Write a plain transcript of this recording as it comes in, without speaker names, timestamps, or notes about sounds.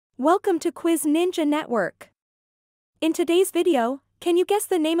Welcome to Quiz Ninja Network. In today's video, can you guess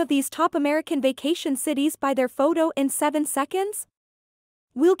the name of these top American vacation cities by their photo in 7 seconds?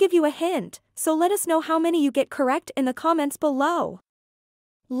 We'll give you a hint, so let us know how many you get correct in the comments below.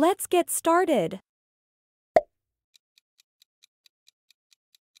 Let's get started.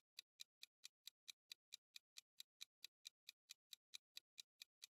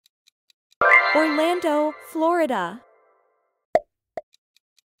 Orlando, Florida.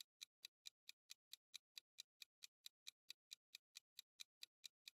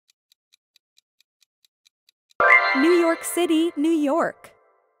 New York City, New York.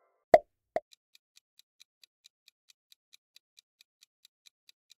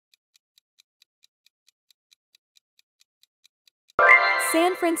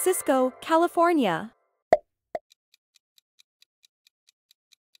 San Francisco, California.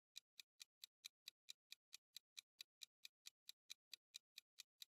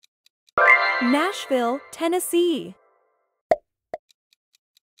 Nashville, Tennessee.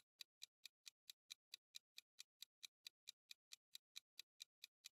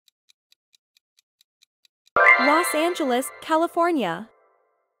 Los Angeles, California.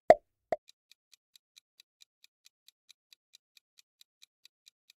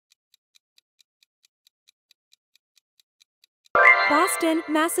 Boston,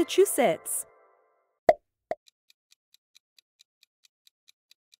 Massachusetts.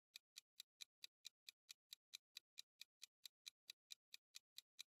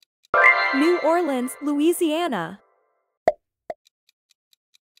 New Orleans, Louisiana.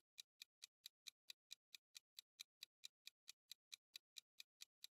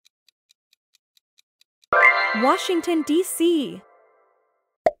 Washington, D.C.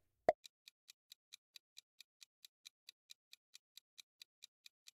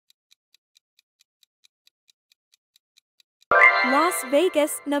 Las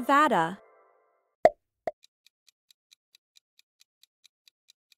Vegas, Nevada.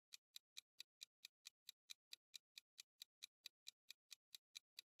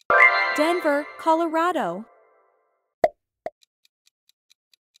 Denver, Colorado.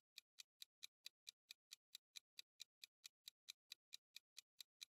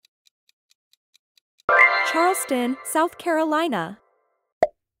 Charleston, South Carolina.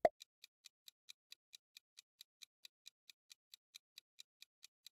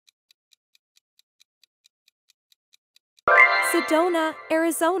 Sedona,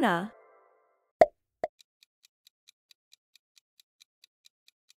 Arizona.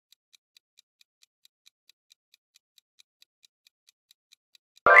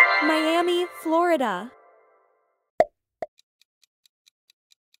 Miami, Florida.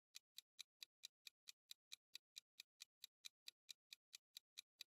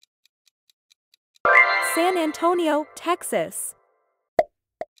 San Antonio, Texas.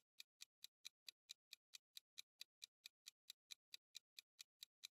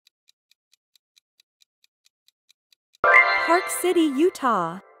 Park City,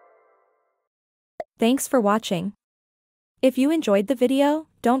 Utah. Thanks for watching. If you enjoyed the video,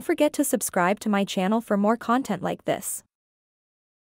 don't forget to subscribe to my channel for more content like this.